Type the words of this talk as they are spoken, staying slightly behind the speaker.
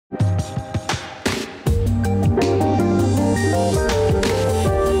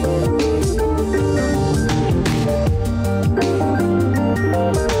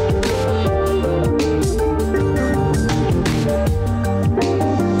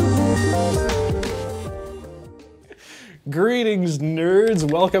Greetings, nerds.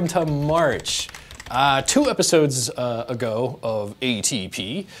 Welcome to March. 2 episodes ago of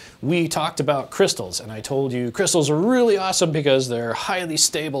ATP, we talked about crystals, and I told you crystals are really awesome because they're highly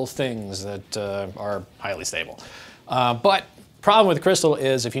stable things that are highly stable. But problem with a crystal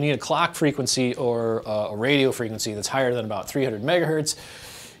is if you need a clock frequency or a radio frequency that's higher than about 300 megahertz,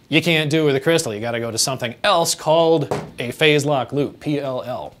 you can't do it with a crystal. You got to go to something else called a phase lock loop,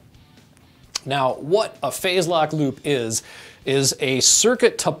 PLL. Now, what a phase lock loop is a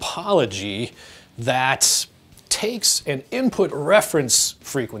circuit topology that takes an input reference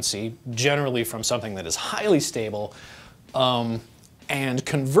frequency, generally from something that is highly stable, and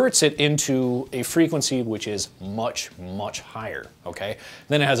converts it into a frequency which is much, much higher, okay?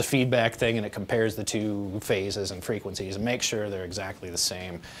 Then it has a feedback thing and it compares the two phases and frequencies and makes sure they're exactly the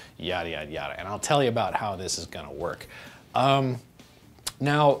same, yada, yada, yada. And I'll tell you about how this is gonna work.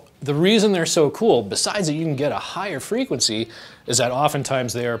 Now, the reason they're so cool, besides that you can get a higher frequency, is that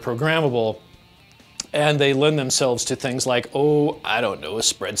oftentimes they are programmable and they lend themselves to things like, oh, I don't know, a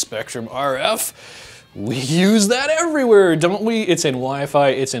spread spectrum RF. We use that everywhere, don't we? It's in Wi-Fi,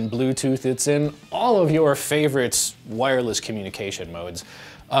 it's in Bluetooth, it's in all of your favorite wireless communication modes.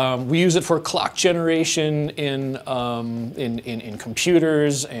 We use it for clock generation in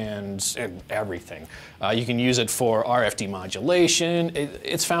computers and everything. You can use it for RF demodulation.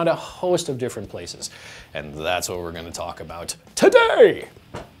 It's found a host of different places. And that's what we're going to talk about today.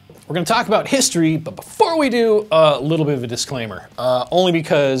 We're going to talk about history, but before we do, a little bit of a disclaimer. Only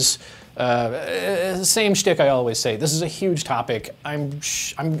because, same shtick I always say, this is a huge topic. I'm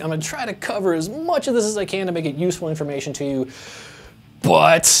going to try to cover as much of this as I can to make it useful information to you.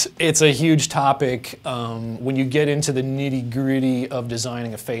 But it's a huge topic. When you get into the nitty-gritty of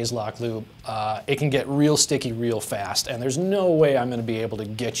designing a phase lock loop, it can get real sticky real fast, and there's no way I'm going to be able to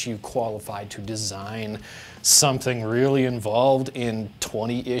get you qualified to design something really involved in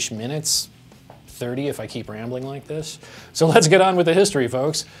 20-ish minutes, 30 if I keep rambling like this. So let's get on with the history,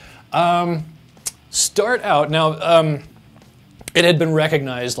 folks. Start out, now, it had been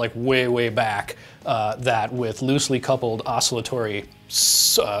recognized like way, way back that with loosely coupled oscillatory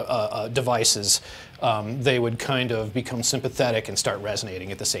devices, they would kind of become sympathetic and start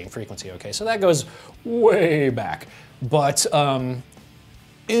resonating at the same frequency, okay? So that goes way back. But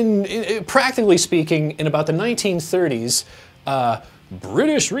practically speaking, in about the 1930s,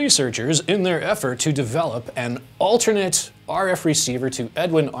 British researchers, in their effort to develop an alternate RF receiver to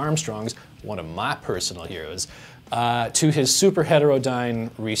Edwin Armstrong's, one of my personal heroes, to his super heterodyne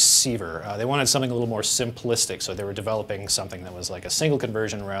receiver. They wanted something a little more simplistic, so they were developing something that was like a single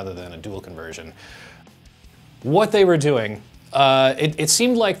conversion rather than a dual conversion. What they were doing, it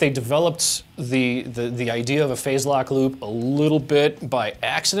seemed like they developed the idea of a phase lock loop a little bit by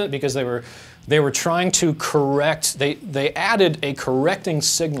accident because they were trying to correct, they added a correcting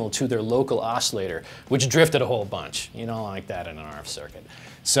signal to their local oscillator, which drifted a whole bunch. You don't like that in an RF circuit.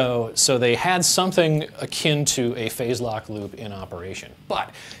 So they had something akin to a phase lock loop in operation. But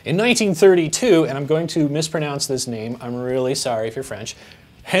in 1932, and I'm going to mispronounce this name, I'm really sorry if you're French,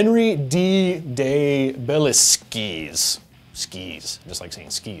 Henry D. de Belesquez, skis, just like saying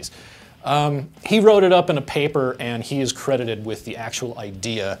skis. He wrote it up in a paper and he is credited with the actual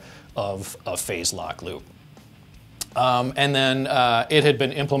idea of a phase lock loop. And then it had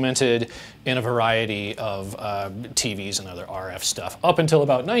been implemented in a variety of TVs and other RF stuff up until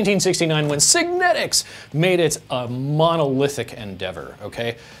about 1969 when Signetics made it a monolithic endeavor,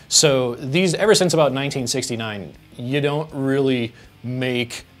 okay? So ever since about 1969, you don't really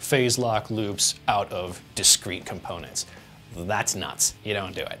make phase lock loops out of discrete components. That's nuts. You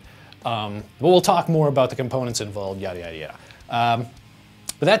don't do it. But we'll talk more about the components involved, yada, yada, yada.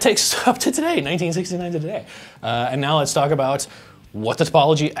 But that takes us up to today, 1969 to today. And now let's talk about what the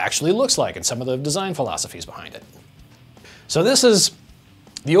topology actually looks like and some of the design philosophies behind it. So this is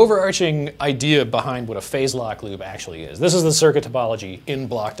the overarching idea behind what a phase lock loop actually is. This is the circuit topology in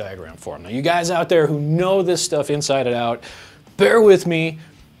block diagram form. Now you guys out there who know this stuff inside and out, bear with me.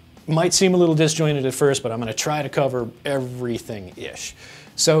 Might seem a little disjointed at first, but I'm going to try to cover everything-ish.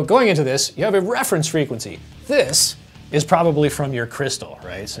 So going into this, you have a reference frequency. This is probably from your crystal,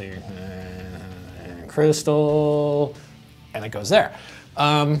 right? So your crystal, and it goes there.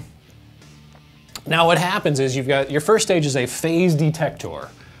 Now what happens is you've got, your first stage is a phase detector.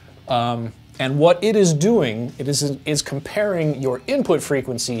 And what it is doing, it is comparing your input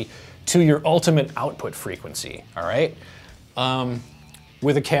frequency to your ultimate output frequency, all right?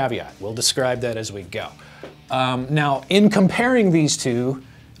 With a caveat, we'll describe that as we go. Now, in comparing these two,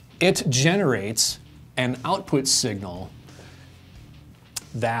 it generates an output signal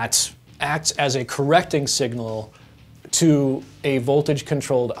that acts as a correcting signal to a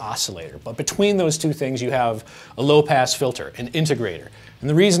voltage-controlled oscillator. But between those two things, you have a low-pass filter, an integrator. And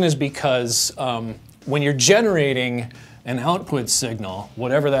the reason is because when you're generating an output signal,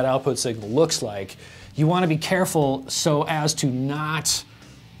 whatever that output signal looks like, you want to be careful so as to not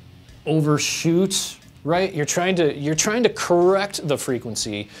overshoot, right? You're trying to correct the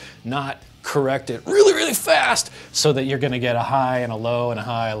frequency, not correct it really, really fast so that you're going to get a high and a low and a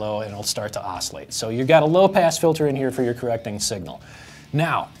high, a low, and it'll start to oscillate. So you've got a low-pass filter in here for your correcting signal.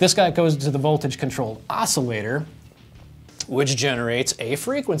 Now, this guy goes to the voltage-controlled oscillator, which generates a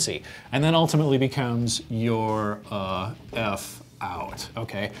frequency, and then ultimately becomes your F out,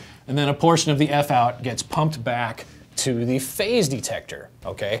 okay? And then a portion of the F out gets pumped back to the phase detector,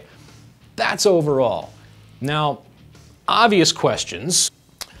 okay? That's overall. Now, obvious questions.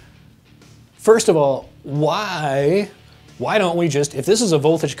 First of all, why don't we just, if this is a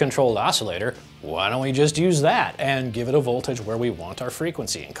voltage-controlled oscillator, why don't we just use that and give it a voltage where we want our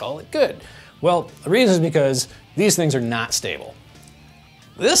frequency and call it good? Well, the reason is because these things are not stable.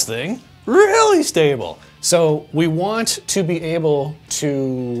 This thing, really stable. So we want to be able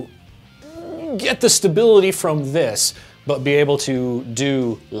to get the stability from this, but be able to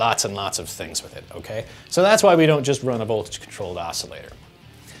do lots and lots of things with it, okay? So that's why we don't just run a voltage-controlled oscillator.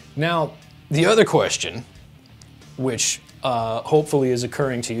 Now, the other question, which hopefully is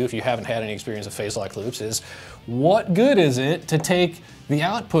occurring to you if you haven't had any experience with phase-lock loops, is what good is it to take the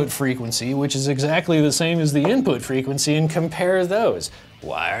output frequency, which is exactly the same as the input frequency, and compare those?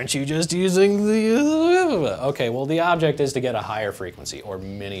 Why aren't you just using the... Okay, well, the object is to get a higher frequency, or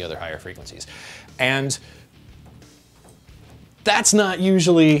many other higher frequencies. And that's not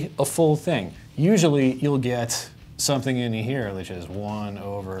usually a full thing. Usually you'll get something in here which is 1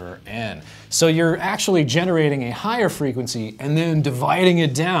 over n. So you're actually generating a higher frequency and then dividing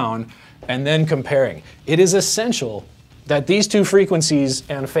it down and then comparing. It is essential that these two frequencies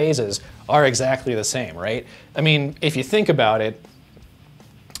and phases are exactly the same, right? I mean, if you think about it,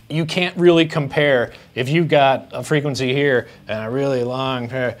 you can't really compare if you've got a frequency here and a really long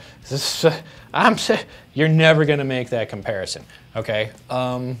pair. You're never going to make that comparison, okay?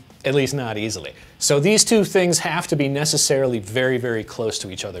 At least not easily. So these two things have to be necessarily very, very close to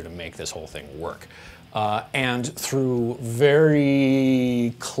each other to make this whole thing work. And through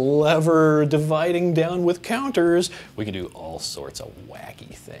very clever dividing down with counters, we can do all sorts of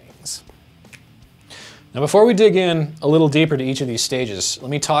wacky things. Now, before we dig in a little deeper to each of these stages,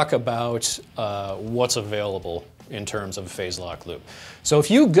 let me talk about what's available in terms of a phase-lock loop. So if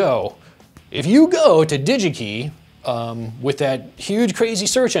you go to DigiKey with that huge, crazy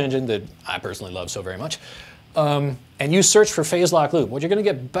search engine that I personally love so very much, and you search for phase-lock loop, what you're going to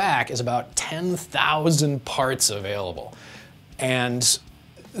get back is about 10,000 parts available, and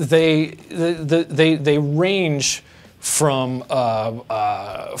they range from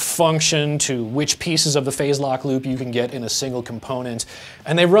function to which pieces of the phase-lock loop you can get in a single component.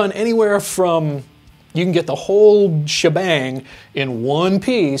 And they run anywhere from, you can get the whole shebang in one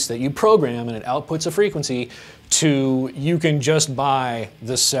piece that you program and it outputs a frequency, to you can just buy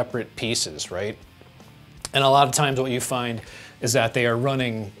the separate pieces, right? And a lot of times what you find is that they are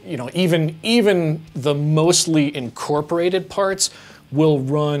running, you know, even the mostly incorporated parts will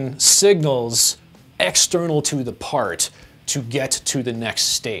run signals external to the part to get to the next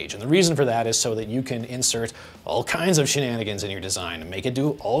stage. And the reason for that is so that you can insert all kinds of shenanigans in your design and make it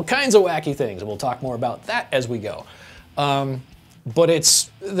do all kinds of wacky things. And we'll talk more about that as we go. But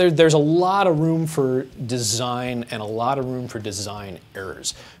there's a lot of room for design and a lot of room for design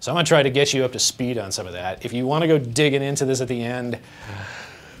errors. So I'm going to try to get you up to speed on some of that. If you want to go digging into this at the end,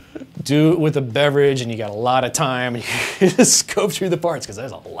 do it with a beverage and you got a lot of time. You just go through the parts because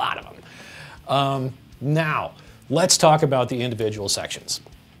there's a lot of them. Now, let's talk about the individual sections.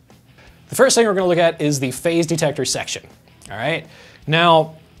 The first thing we're going to look at is the phase detector section. All right.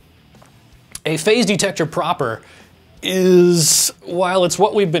 Now, a phase detector proper is, while it's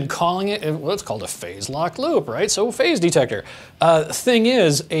what we've been calling it, well, it's called a phase-lock loop, right? So phase detector. Thing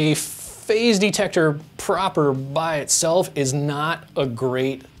is, a phase detector proper by itself is not a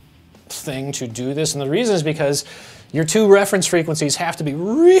great thing to do this, and the reason is because your two reference frequencies have to be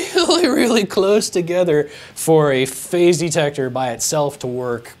really, really close together for a phase detector by itself to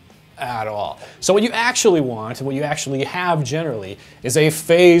work at all. So what you actually want, and what you actually have generally, is a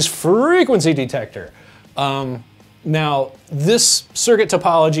phase frequency detector. Now, this circuit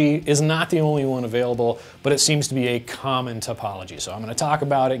topology is not the only one available, but it seems to be a common topology. So I'm going to talk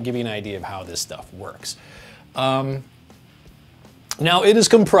about it and give you an idea of how this stuff works. Now, it is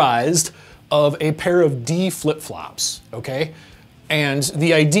comprised of a pair of D flip-flops, okay? And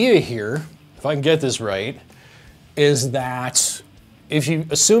the idea here, if I can get this right, is that if you,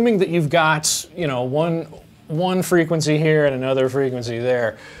 assuming that you've got, you know, one frequency here and another frequency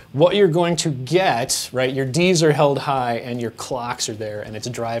there, what you're going to get, right, your Ds are held high and your clocks are there and it's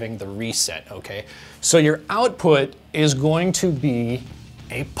driving the reset, okay? So your output is going to be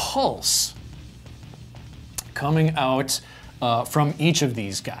a pulse coming out from each of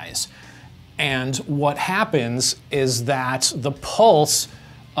these guys. And what happens is that the pulse,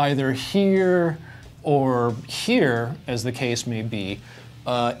 either here or here, as the case may be,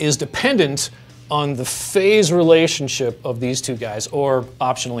 is dependent on the phase relationship of these two guys, or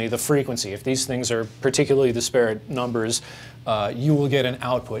optionally the frequency. If these things are particularly disparate numbers, you will get an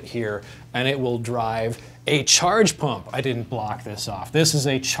output here, and it will drive a charge pump. I didn't block this off. This is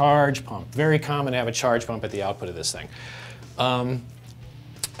a charge pump. Very common to have a charge pump at the output of this thing.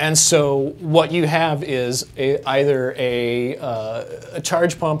 And so what you have is either a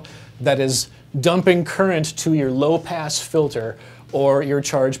charge pump that is dumping current to your low-pass filter, or your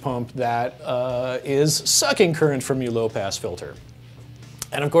charge pump that is sucking current from your low-pass filter.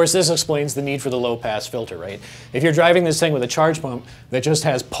 And of course, this explains the need for the low-pass filter, right? If you're driving this thing with a charge pump that just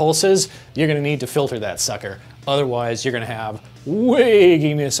has pulses, you're going to need to filter that sucker. Otherwise, you're going to have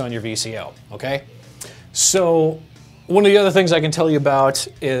wigginess on your VCO, okay? So one of the other things I can tell you about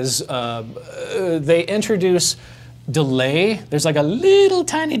is they introduce delay. There's like a little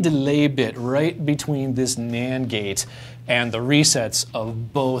tiny delay bit right between this NAND gate and the resets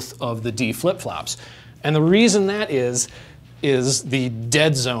of both of the D flip-flops. And the reason that is the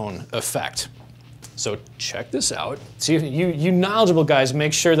dead zone effect. So check this out. See, you knowledgeable guys,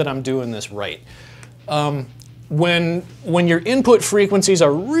 make sure that I'm doing this right. When your input frequencies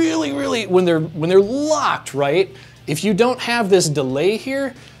are really, when they're locked, right? If you don't have this delay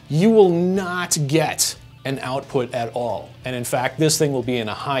here, you will not get an output at all. And in fact, this thing will be in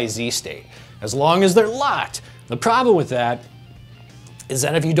a high Z state, as long as they're locked. The problem with that is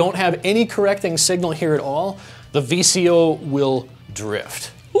that if you don't have any correcting signal here at all, the VCO will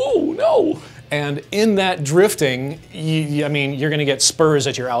drift. Oh no! And in that drifting, I mean, you're gonna get spurs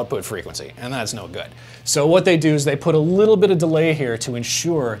at your output frequency, and that's no good. So what they do is they put a little bit of delay here to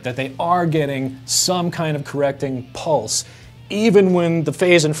ensure that they are getting some kind of correcting pulse, even when the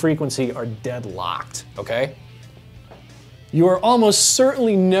phase and frequency are deadlocked, okay? You are almost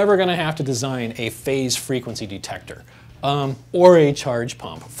certainly never gonna have to design a phase frequency detector or a charge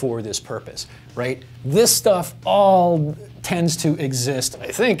pump for this purpose, right? This stuff all tends to exist, I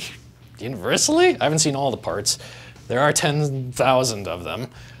think, universally. I haven't seen all the parts. There are 10,000 of them.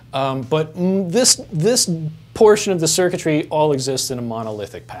 But this portion of the circuitry all exists in a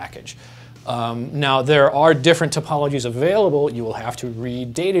monolithic package. Now, there are different topologies available. You will have to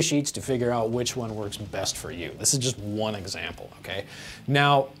read data sheets to figure out which one works best for you. This is just one example, okay?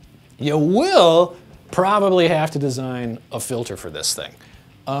 Now, you will probably have to design a filter for this thing.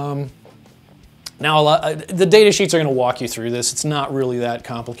 Now, the data sheets are going to walk you through this. It's not really that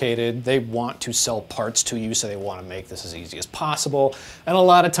complicated. They want to sell parts to you, so they want to make this as easy as possible. And a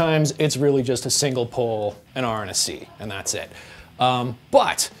lot of times, it's really just a single pole, an R and a C, and that's it.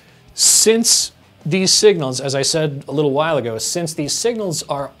 But since these signals, as I said a little while ago, since these signals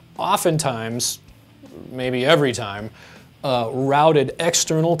are oftentimes, maybe every time, routed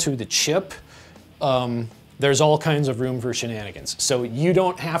external to the chip, there's all kinds of room for shenanigans. So you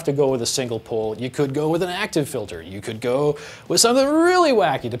don't have to go with a single pole. You could go with an active filter. You could go with something really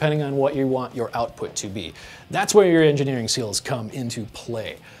wacky, depending on what you want your output to be. That's where your engineering skills come into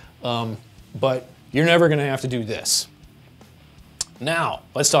play. But you're never gonna have to do this. Now,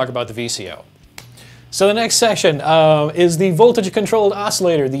 let's talk about the VCO. So the next section is the voltage-controlled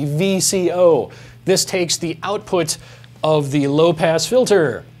oscillator, the VCO. This takes the output of the low-pass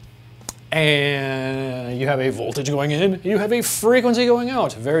filter, and you have a voltage going in, you have a frequency going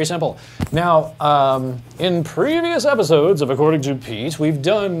out. Very simple. Now, in previous episodes of According to Pete, we've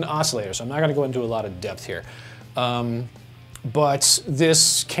done oscillators, so I'm not going to go into a lot of depth here. But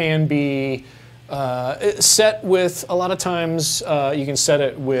this can be set with, a lot of times, you can set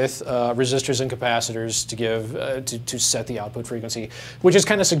it with resistors and capacitors to give, to set the output frequency, which is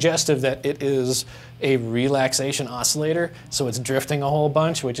kind of suggestive that it is a relaxation oscillator, so it's drifting a whole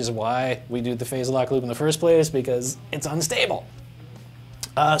bunch, which is why we do the phase lock loop in the first place, because it's unstable.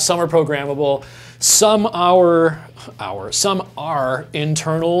 Some are programmable, some are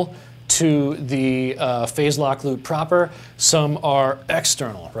internal to the phase lock loop proper, some are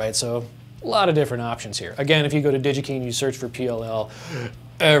external, right? So a lot of different options here. Again, if you go to DigiKey and you search for PLL,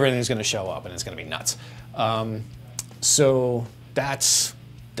 everything's going to show up and it's going to be nuts. So that's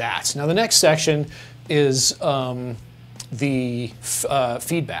that. Now the next section is the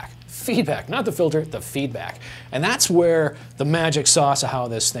feedback. feedback, not the filter, the feedback. And that's where the magic sauce of how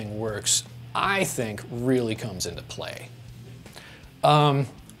this thing works, I think, really comes into play.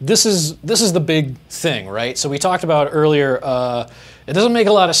 This is the big thing, right? So we talked about earlier, it doesn't make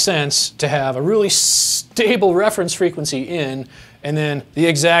a lot of sense to have a really stable reference frequency in and then the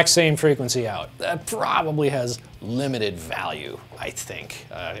exact same frequency out. That probably has limited value, I think.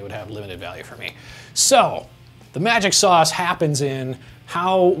 It would have limited value for me. So the magic sauce happens in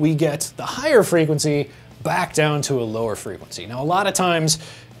how we get the higher frequency back down to a lower frequency. Now, a lot of times,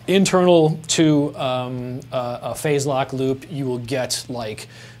 internal to a phase lock loop, you will get like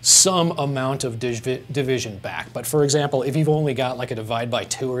some amount of division back. But for example, if you've only got like a divide by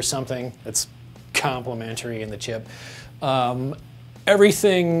 2 or something that's complementary in the chip,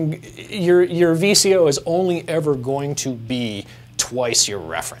 everything, your VCO is only ever going to be twice your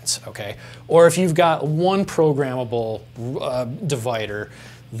reference, okay? Or if you've got one programmable divider,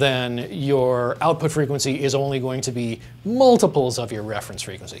 then your output frequency is only going to be multiples of your reference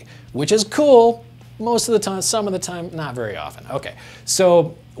frequency, which is cool most of the time, some of the time, not very often. Okay,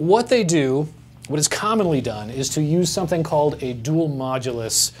 so what they do, what is commonly done, is to use something called a dual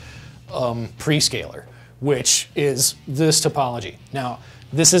modulus prescaler, which is this topology. Now,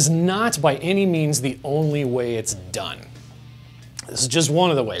 this is not by any means the only way it's done. This is just one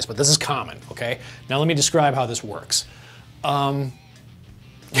of the ways, but this is common, okay? Now let me describe how this works.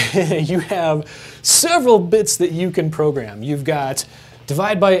 You have several bits that you can program. You've got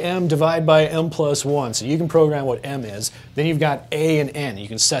divide by m plus 1, so you can program what m is. Then you've got a and n, you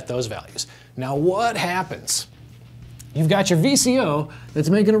can set those values. Now what happens? You've got your VCO that's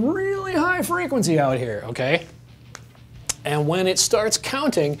making a really high frequency out here, okay? And when it starts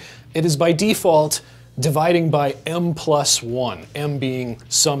counting, it is by default dividing by m plus 1, m being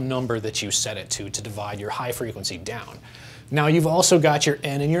some number that you set it to divide your high frequency down. Now you've also got your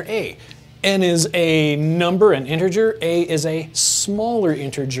n and your a. N is a number, an integer. A is a smaller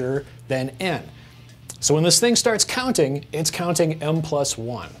integer than n. So when this thing starts counting, it's counting m plus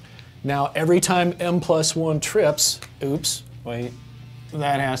 1. Now every time m plus 1 trips, oops, wait,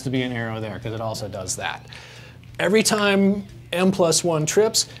 that has to be an arrow there because it also does that. Every time m plus 1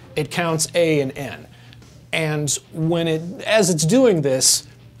 trips, it counts a and n. And as it's doing this,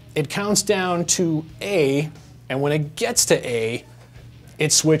 it counts down to a, and when it gets to a,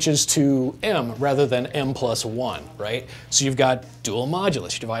 it switches to m rather than m plus 1, right? So you've got dual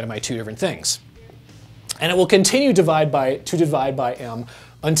modulus, you divide them by 2 different things. And it will continue to divide by m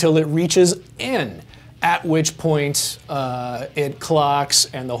until it reaches n, at which point it clocks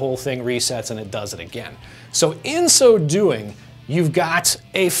and the whole thing resets and it does it again. So in so doing, you've got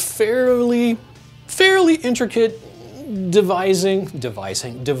a fairly intricate dividing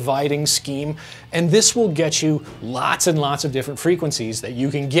scheme, and this will get you lots and lots of different frequencies that you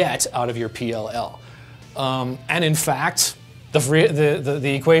can get out of your PLL. And in fact,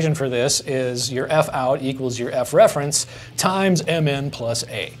 the equation for this is your F out equals your F reference times Mn plus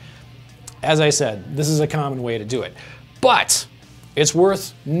A. As I said, this is a common way to do it. But it's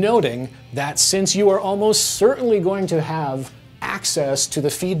worth noting that since you are almost certainly going to have access to the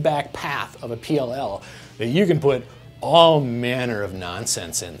feedback path of a PLL, that you can put all manner of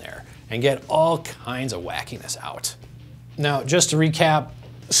nonsense in there and get all kinds of wackiness out. Now, just to recap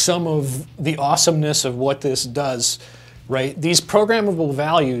some of the awesomeness of what this does, right? These programmable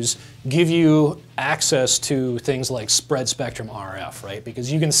values give you access to things like spread spectrum RF, right?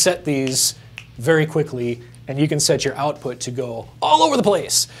 Because you can set these very quickly and you can set your output to go all over the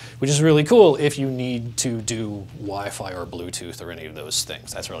place, which is really cool if you need to do Wi-Fi or Bluetooth or any of those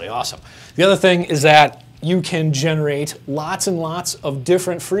things. That's really awesome. The other thing is that you can generate lots and lots of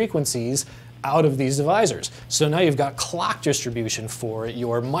different frequencies out of these divisors. So now you've got clock distribution for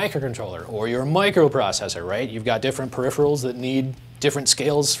your microcontroller or your microprocessor, right? You've got different peripherals that need different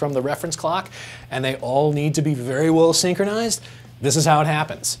scales from the reference clock, and they all need to be very well synchronized. This is how it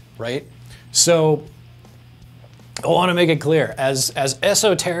happens, right? So I want to make it clear, as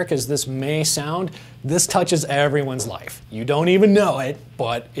esoteric as this may sound, this touches everyone's life. You don't even know it,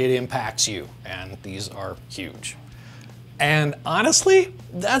 but it impacts you, and these are huge. And honestly,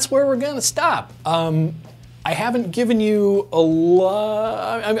 that's where we're going to stop. I haven't given you a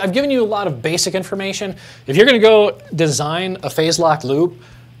lot. I've given you a lot of basic information. If you're going to go design a phase lock loop,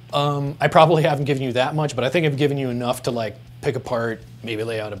 I probably haven't given you that much, but I think I've given you enough to like pick apart, maybe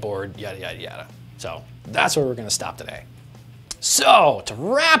lay out a board, yada yada yada. So that's where we're going to stop today. So to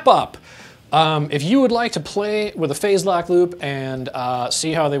wrap up, if you would like to play with a phase lock loop and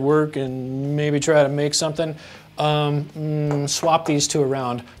see how they work and maybe try to make something, swap these two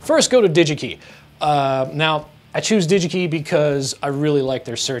around. First, go to DigiKey. Now, I choose DigiKey because I really like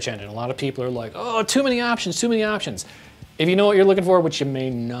their search engine. A lot of people are like, oh, too many options, too many options. If you know what you're looking for, which you may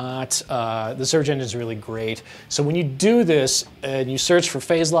not, the search engine is really great. So when you do this and you search for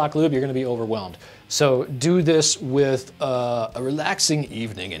phase lock loop, you're going to be overwhelmed. So do this with a relaxing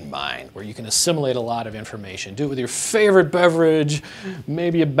evening in mind where you can assimilate a lot of information. Do it with your favorite beverage,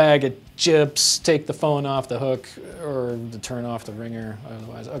 maybe a bag of chips, take the phone off the hook or to turn off the ringer,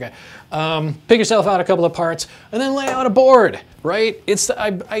 otherwise, okay. Pick yourself out a couple of parts and then lay out a board, right?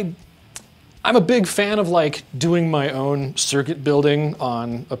 I'm a big fan of like doing my own circuit building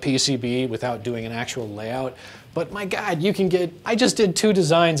on a PCB without doing an actual layout. But my God, you can get, I just did 2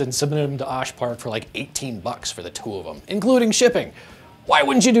 designs and submitted them to OshPark for like 18 bucks for the 2 of them, including shipping. Why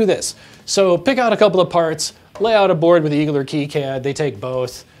wouldn't you do this? So pick out a couple of parts, lay out a board with Eagle or KiCad, they take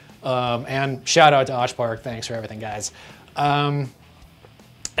both. And shout out to OshPark, thanks for everything, guys. And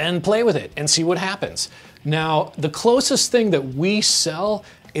play with it and see what happens. Now, the closest thing that we sell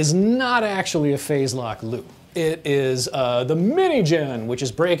is not actually a phase lock loop. It is the Mini-Gen, which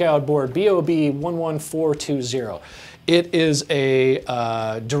is breakout board BOB11420. It is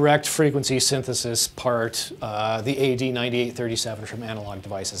a direct frequency synthesis part, the AD9837 from Analog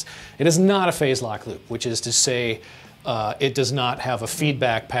Devices. It is not a phase lock loop, which is to say it does not have a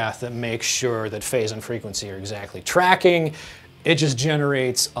feedback path that makes sure that phase and frequency are exactly tracking. It just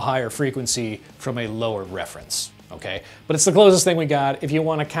generates a higher frequency from a lower reference. Okay, but it's the closest thing we got. If you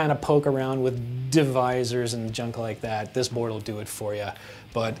want to kind of poke around with divisors and junk like that, this board will do it for you.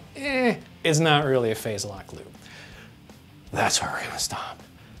 But it's not really a phase lock loop. That's where we're going to stop.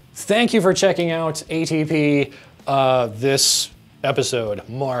 Thank you for checking out ATP this episode,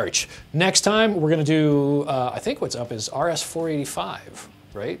 March. Next time, we're going to do, I think what's up is RS485,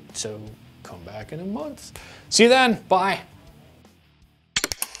 right? So come back in a month. See you then. Bye.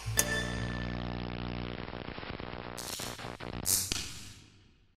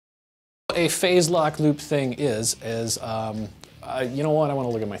 A phase lock loop thing is you know what, I want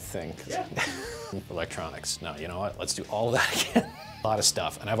to look at my thing. Yeah. Electronics. No, you know what, let's do all of that again. A lot of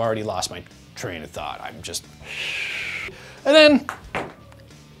stuff, and I've already lost my train of thought. I'm just... And then...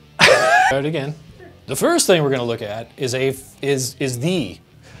 Start again. The first thing we're going to look at is the...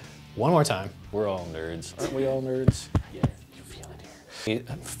 One more time. We're all nerds. Aren't we all nerds? Yeah. You feel it here.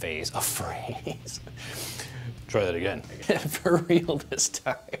 A phrase. Try that again. For real this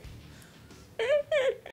time.